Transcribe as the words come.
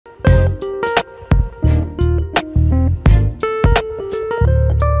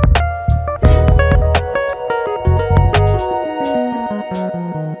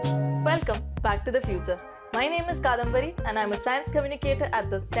Kadambari and I'm a science communicator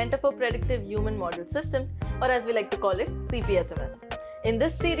at the Center for Predictive Human Model Systems, or as we like to call it, CPHMS. In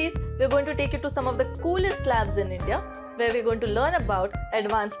this series, we're going to take you to some of the coolest labs in India, where we're going to learn about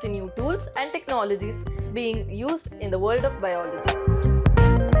advanced new tools and technologies being used in the world of biology.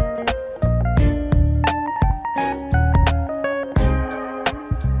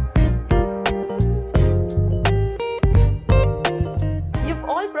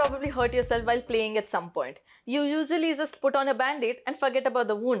 Probably hurt yourself while playing at some point. You usually just put on a band-aid and forget about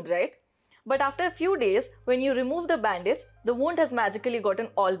the wound, right? But after a few days, when you remove the bandage, the wound has magically gotten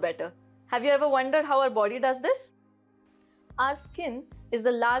all better. Have you ever wondered how our body does this? Our skin is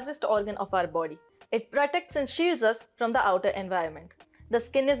the largest organ of our body. It protects and shields us from the outer environment. The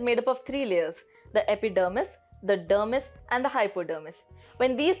skin is made up of 3 layers: the epidermis, the dermis, and the hypodermis.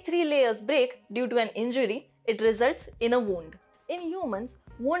 When these 3 layers break due to an injury, it results in a wound. In humans,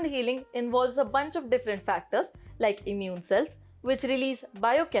 wound healing involves a bunch of different factors like immune cells, which release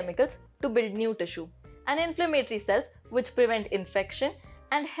biochemicals to build new tissue, and inflammatory cells, which prevent infection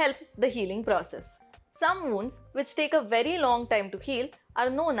and help the healing process. Some wounds, which take a very long time to heal, are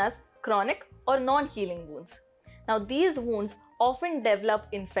known as chronic or non-healing wounds. Now, these wounds often develop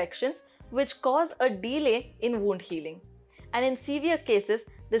infections which cause a delay in wound healing, and in severe cases,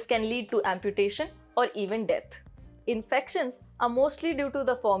 this can lead to amputation or even death. Infections are mostly due to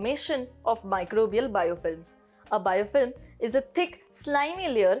the formation of microbial biofilms. A biofilm is a thick, slimy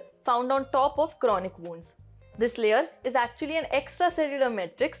layer found on top of chronic wounds. This layer is actually an extracellular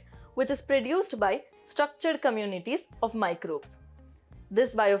matrix which is produced by structured communities of microbes.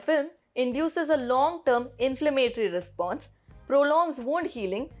 This biofilm induces a long-term inflammatory response, prolongs wound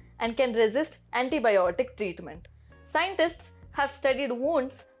healing, and can resist antibiotic treatment. Scientists have studied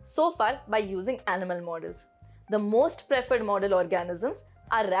wounds so far by using animal models. The most preferred model organisms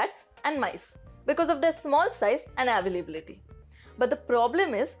are rats and mice because of their small size and availability. But the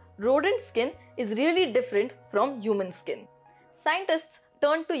problem is, rodent skin is really different from human skin. Scientists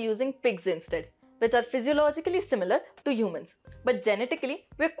turned to using pigs instead, which are physiologically similar to humans, but genetically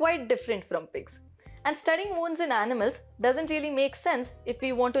we're quite different from pigs. And studying wounds in animals doesn't really make sense if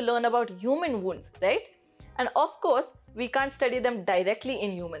we want to learn about human wounds, right? And of course, we can't study them directly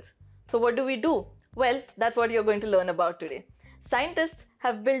in humans. So what do? Well, that's what you're going to learn about today. Scientists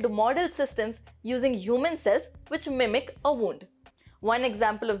have built model systems using human cells which mimic a wound. One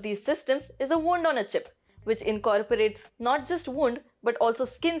example of these systems is a wound on a chip, which incorporates not just wound but also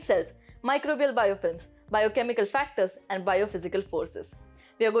skin cells, microbial biofilms, biochemical factors, and biophysical forces.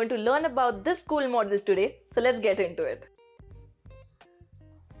 We are going to learn about this cool model today, so let's get into it.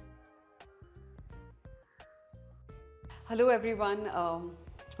 Hello everyone.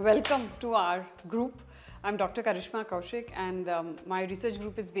 Welcome to our group. I'm Dr. Karishma Kaushik and my research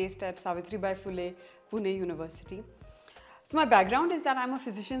group is based at Savitribai Phule Pune University. So my background is that I'm a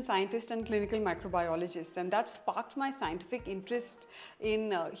physician, scientist and clinical microbiologist, and that sparked my scientific interest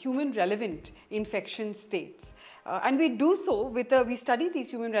in human relevant infection states. And we do so with we study these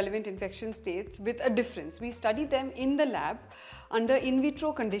human relevant infection states with a difference. We study them in the lab under in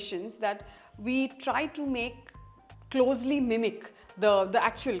vitro conditions that we try to closely mimic the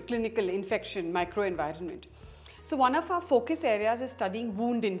actual clinical infection microenvironment. So one of our focus areas is studying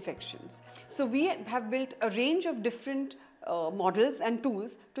wound infections. So we have built a range of different models and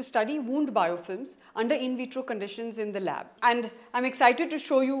tools to study wound biofilms under in vitro conditions in the lab. And I'm excited to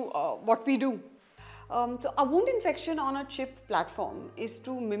show you what we do. So a wound infection on a chip platform is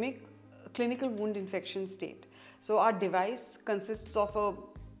to mimic a clinical wound infection state. So our device consists of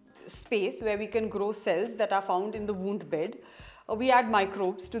a space where we can grow cells that are found in the wound bed. We add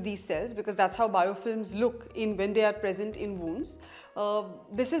microbes to these cells because that's how biofilms look when they are present in wounds.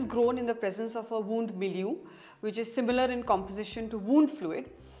 This is grown in the presence of a wound milieu, which is similar in composition to wound fluid.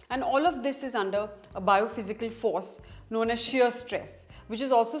 And all of this is under a biophysical force known as shear stress, which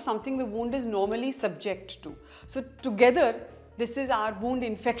is also something the wound is normally subject to. So together, this is our wound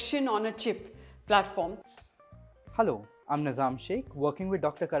infection on a chip platform. Hello, I'm Nizam Shaikh, working with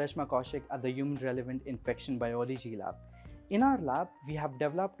Dr. Karishma Kaushik at the Human Relevant Infection Biology Lab. In our lab, we have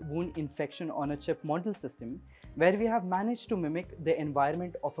developed wound infection on a chip model system where we have managed to mimic the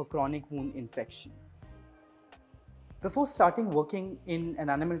environment of a chronic wound infection. Before starting working in an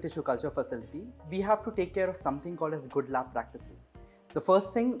animal tissue culture facility, we have to take care of something called as good lab practices. The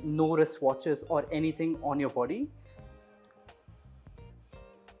first thing, no wristwatches or anything on your body.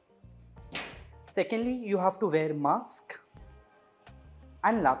 Secondly, you have to wear mask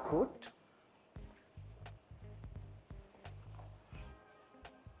and lab coat.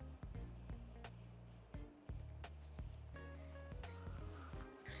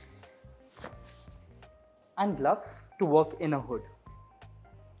 and gloves to work in a hood.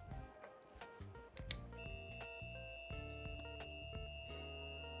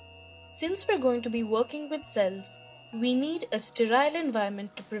 Since we're going to be working with cells, we need a sterile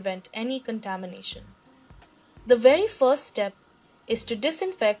environment to prevent any contamination. The very first step is to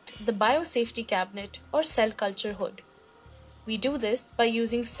disinfect the biosafety cabinet or cell culture hood. We do this by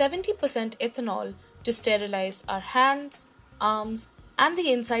using 70% ethanol to sterilize our hands, arms, and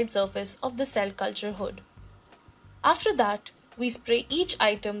the inside surface of the cell culture hood. After that, we spray each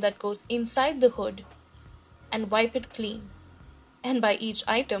item that goes inside the hood and wipe it clean. And by each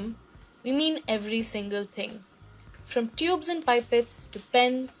item, we mean every single thing, from tubes and pipettes to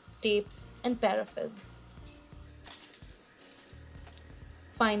pens, tape, and parafilm.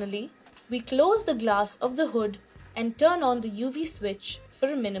 Finally, we close the glass of the hood and turn on the UV switch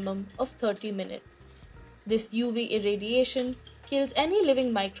for a minimum of 30 minutes. This UV irradiation kills any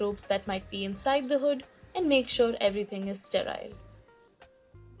living microbes that might be inside the hood and makes sure everything is sterile.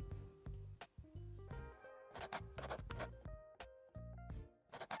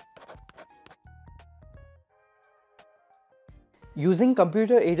 Using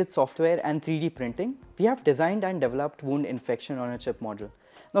computer-aided software and 3D printing, we have designed and developed wound infection on a chip model.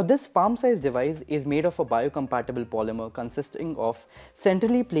 Now this palm-sized device is made of a biocompatible polymer consisting of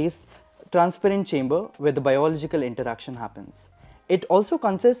centrally placed transparent chamber where the biological interaction happens. It also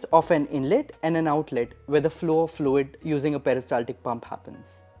consists of an inlet and an outlet where the flow of fluid using a peristaltic pump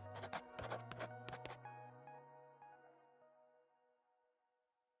happens.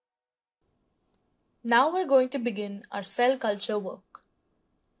 Now we're going to begin our cell culture work.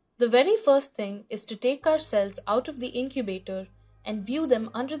 The very first thing is to take our cells out of the incubator and view them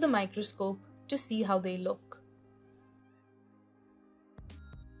under the microscope to see how they look.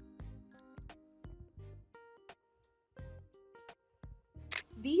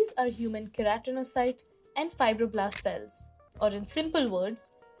 These are human keratinocyte and fibroblast cells, or in simple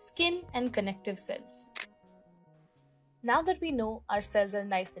words, skin and connective cells. Now that we know our cells are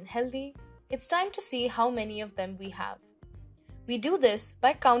nice and healthy, it's time to see how many of them we have. We do this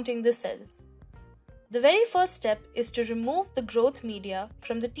by counting the cells. The very first step is to remove the growth media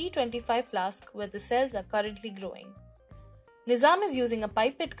from the T25 flask where the cells are currently growing. Nizam is using a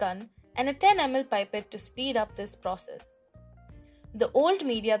pipette gun and a 10 ml pipette to speed up this process. The old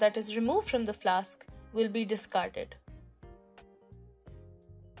media that is removed from the flask will be discarded.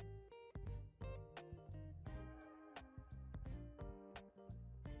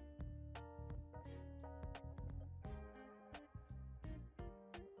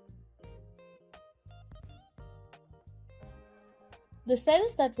 The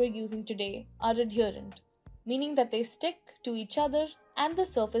cells that we're using today are adherent, meaning that they stick to each other and the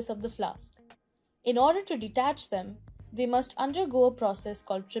surface of the flask. In order to detach them, they must undergo a process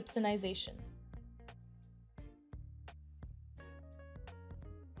called trypsinization.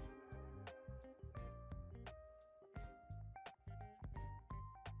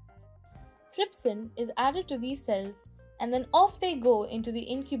 Trypsin is added to these cells and then off they go into the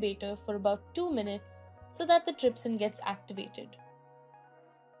incubator for about 2 minutes so that the trypsin gets activated.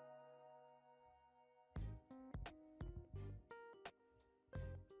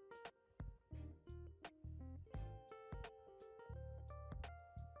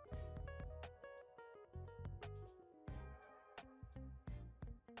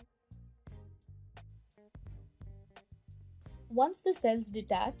 Once the cells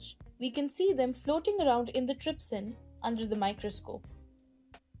detach, we can see them floating around in the trypsin under the microscope.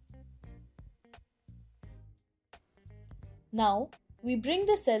 Now, we bring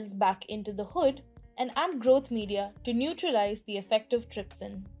the cells back into the hood and add growth media to neutralize the effect of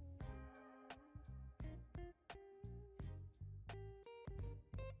trypsin.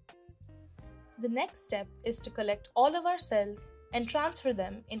 The next step is to collect all of our cells and transfer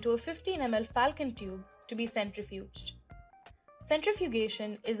them into a 15 ml falcon tube to be centrifuged.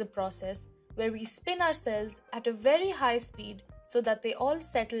 Centrifugation is a process where we spin our cells at a very high speed so that they all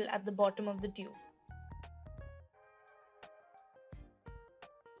settle at the bottom of the tube.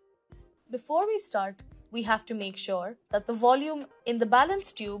 Before we start, we have to make sure that the volume in the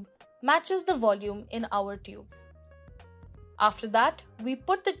balance tube matches the volume in our tube. After that, we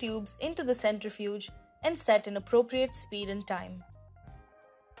put the tubes into the centrifuge and set an appropriate speed and time.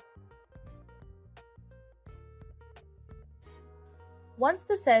 Once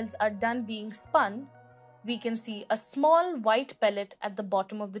the cells are done being spun, we can see a small white pellet at the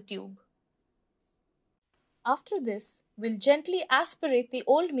bottom of the tube. After this, we'll gently aspirate the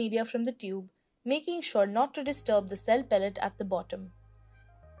old media from the tube, making sure not to disturb the cell pellet at the bottom.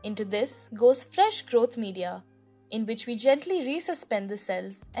 Into this goes fresh growth media, in which we gently resuspend the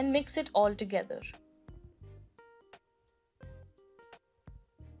cells and mix it all together.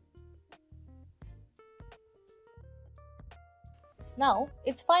 Now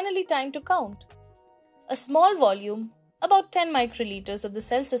it's finally time to count. A small volume, about 10 microliters of the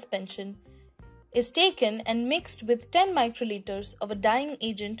cell suspension, is taken and mixed with 10 microliters of a dyeing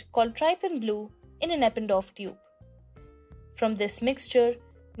agent called trypan blue in an Eppendorf tube. From this mixture,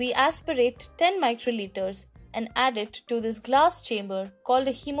 we aspirate 10 microliters and add it to this glass chamber called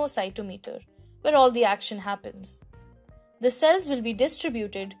a hemocytometer, where all the action happens. The cells will be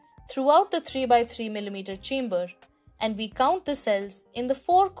distributed throughout the 3 by 3 millimeter chamber, and we count the cells in the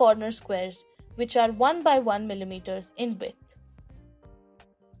 4 corner squares, which are 1 by 1 millimeters in width.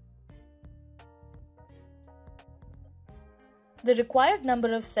 The required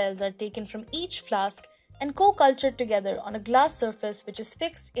number of cells are taken from each flask and co-cultured together on a glass surface which is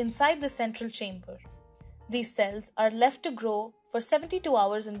fixed inside the central chamber. These cells are left to grow for 72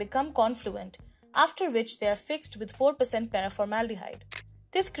 hours and become confluent, after which they are fixed with 4% paraformaldehyde.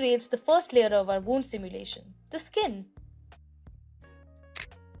 This creates the first layer of our wound simulation, the skin.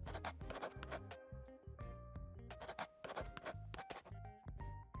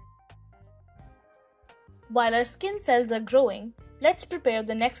 While our skin cells are growing, let's prepare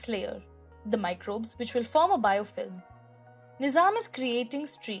the next layer, the microbes which will form a biofilm. Nizam is creating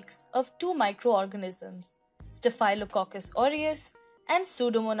streaks of 2 microorganisms, Staphylococcus aureus and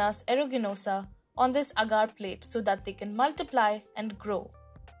Pseudomonas aeruginosa, on this agar plate so that they can multiply and grow.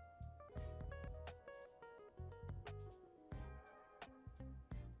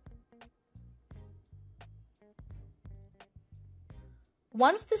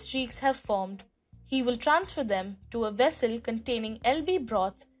 Once the streaks have formed, he will transfer them to a vessel containing LB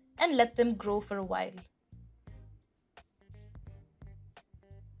broth and let them grow for a while.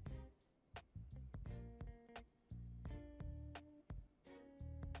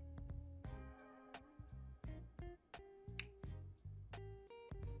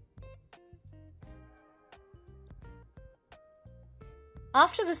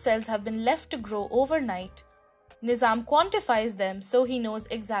 After the cells have been left to grow overnight, Nizam quantifies them so he knows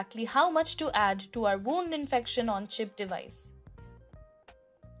exactly how much to add to our wound infection on chip device.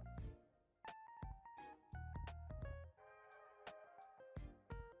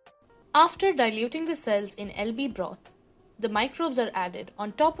 After diluting the cells in LB broth, the microbes are added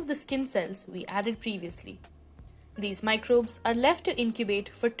on top of the skin cells we added previously. These microbes are left to incubate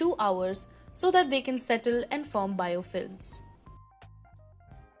for 2 hours so that they can settle and form biofilms.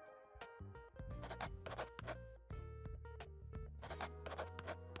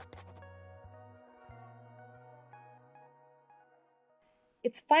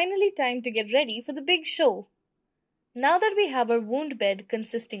 It's finally time to get ready for the big show. Now that we have our wound bed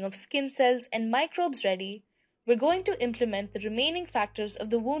consisting of skin cells and microbes ready, we're going to implement the remaining factors of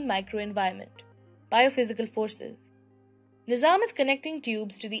the wound microenvironment, biophysical forces. Nizam is connecting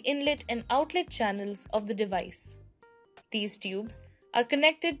tubes to the inlet and outlet channels of the device. These tubes are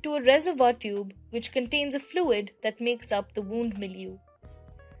connected to a reservoir tube which contains a fluid that makes up the wound milieu.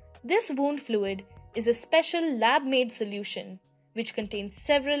 This wound fluid is a special lab-made solution which contains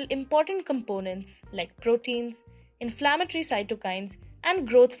several important components like proteins, inflammatory cytokines, and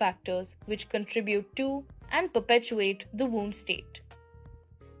growth factors which contribute to and perpetuate the wound state.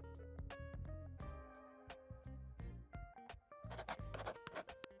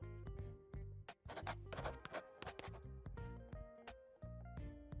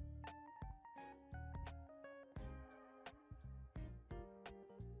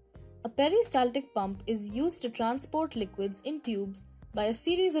 A peristaltic pump is used to transport liquids in tubes by a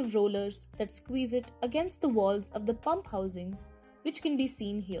series of rollers that squeeze it against the walls of the pump housing, which can be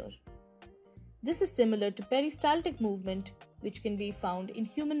seen here. This is similar to peristaltic movement, which can be found in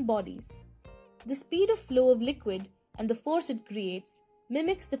human bodies. The speed of flow of liquid and the force it creates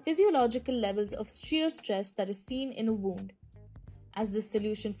mimics the physiological levels of shear stress that is seen in a wound. As this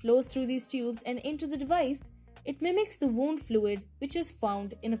solution flows through these tubes and into the device, it mimics the wound fluid which is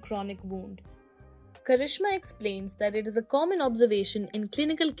found in a chronic wound. Karishma explains that it is a common observation in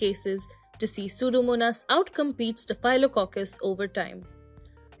clinical cases to see Pseudomonas outcompete Staphylococcus over time.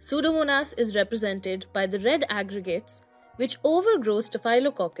 Pseudomonas is represented by the red aggregates which overgrow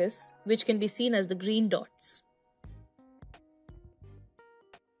Staphylococcus, which can be seen as the green dots.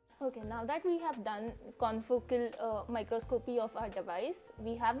 Okay, now that we have done confocal microscopy of our device,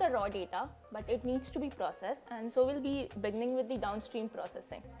 we have the raw data, but it needs to be processed, and so we'll be beginning with the downstream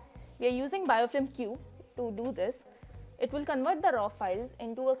processing. We are using Biofilm Q to do this. It will convert the raw files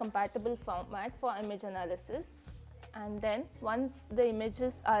into a compatible format for image analysis, and then once the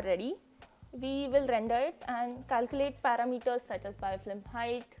images are ready, we will render it and calculate parameters such as biofilm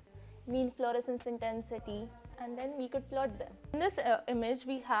height, mean fluorescence intensity, and then we could plot them. In this image,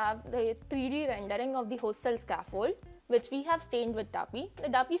 we have the 3D rendering of the host cell scaffold, which we have stained with DAPI. The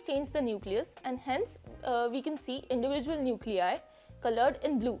DAPI stains the nucleus, and hence we can see individual nuclei colored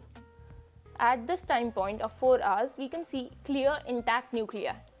in blue. At this time point of 4 hours, we can see clear intact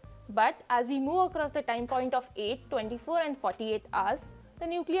nuclei. But as we move across the time point of 8, 24 and 48 hours, the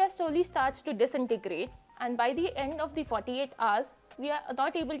nuclei slowly starts to disintegrate, and by the end of the 48 hours, we are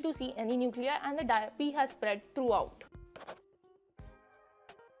not able to see any nuclei and the DAPI has spread throughout.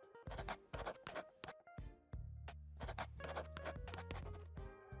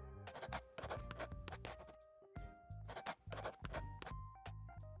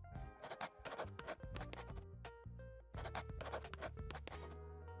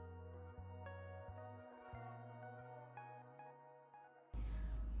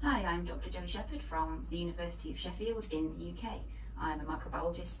 Hi, I'm Dr. Jo Shepherd from the University of Sheffield in the UK. I'm a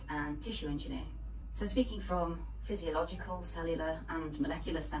microbiologist and tissue engineer. So speaking from physiological, cellular and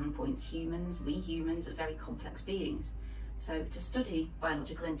molecular standpoints, we humans are very complex beings. So to study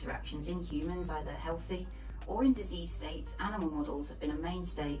biological interactions in humans, either healthy or in disease states, animal models have been a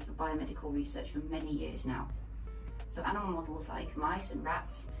mainstay for biomedical research for many years now. So animal models like mice and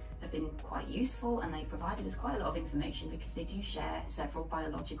rats have been quite useful, and they've provided us quite a lot of information because they do share several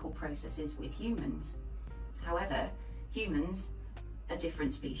biological processes with humans. However, humans are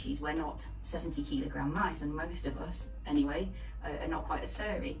different species. We're not 70-kilogram mice, and most of us, anyway, are not quite as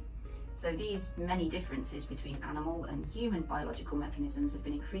furry. So these many differences between animal and human biological mechanisms have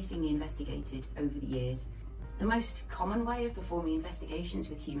been increasingly investigated over the years. The most common way of performing investigations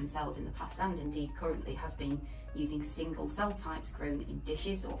with human cells in the past, and indeed currently, has been using single cell types grown in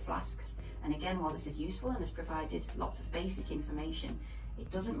dishes or flasks. And again, while this is useful and has provided lots of basic information,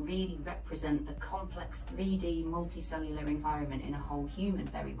 it doesn't really represent the complex 3D multicellular environment in a whole human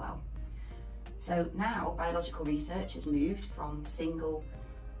very well. So now biological research has moved from single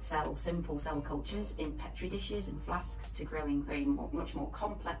cell, simple cell cultures in petri dishes and flasks to growing much more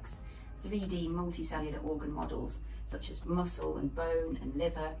complex 3D multicellular organ models such as muscle and bone and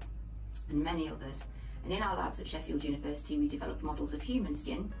liver and many others. And in our labs at Sheffield University, we developed models of human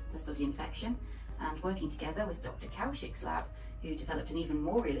skin to study infection, and working together with Dr. Kaushik's lab, who developed an even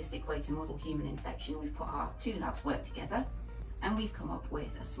more realistic way to model human infection, we've put our two labs work together, and we've come up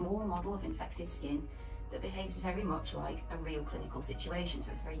with a small model of infected skin that behaves very much like a real clinical situation.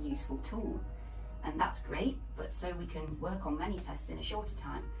 So it's a very useful tool. And that's great, but so we can work on many tests in a shorter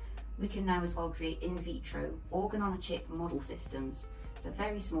time, we can now as well create in vitro organ-on-a-chip model systems. So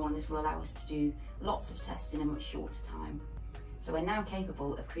very small, and this will allow us to do lots of tests in a much shorter time. So we're now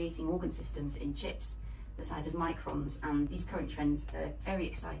capable of creating organ systems in chips the size of microns, and these current trends are very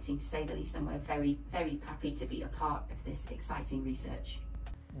exciting to say the least, and we're very, very happy to be a part of this exciting research.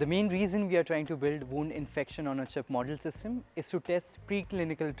 The main reason we are trying to build wound infection on a chip model system is to test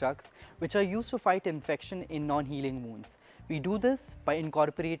preclinical drugs which are used to fight infection in non-healing wounds. We do this by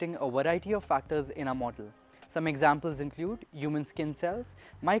incorporating a variety of factors in our model. Some examples include human skin cells,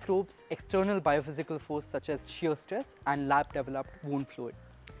 microbes, external biophysical force such as shear stress, and lab-developed wound fluid.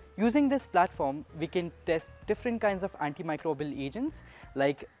 Using this platform, we can test different kinds of antimicrobial agents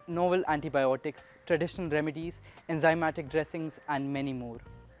like novel antibiotics, traditional remedies, enzymatic dressings, and many more.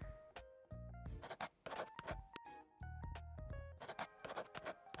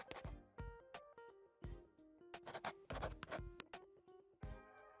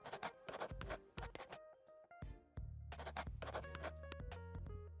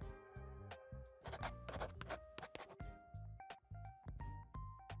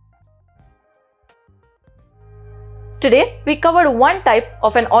 Today, we covered one type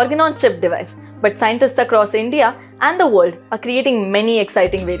of an organ-on-chip device, but scientists across India and the world are creating many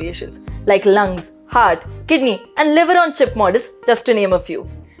exciting variations like lungs, heart, kidney and liver-on-chip models, just to name a few.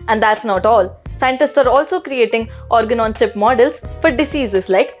 And that's not all. Scientists are also creating organ-on-chip models for diseases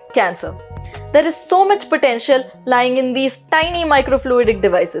like cancer. There is so much potential lying in these tiny microfluidic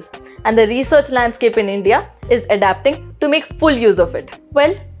devices, and the research landscape in India is adapting to make full use of it.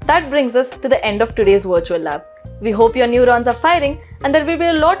 Well, that brings us to the end of today's virtual lab. We hope your neurons are firing, and there will be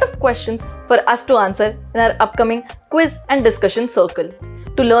a lot of questions for us to answer in our upcoming quiz and discussion circle.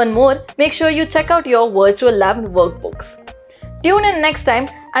 To learn more, make sure you check out your virtual lab workbooks. Tune in next time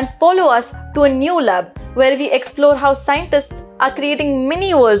and follow us to a new lab where we explore how scientists are creating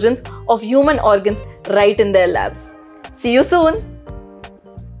mini versions of human organs right in their labs. See you soon!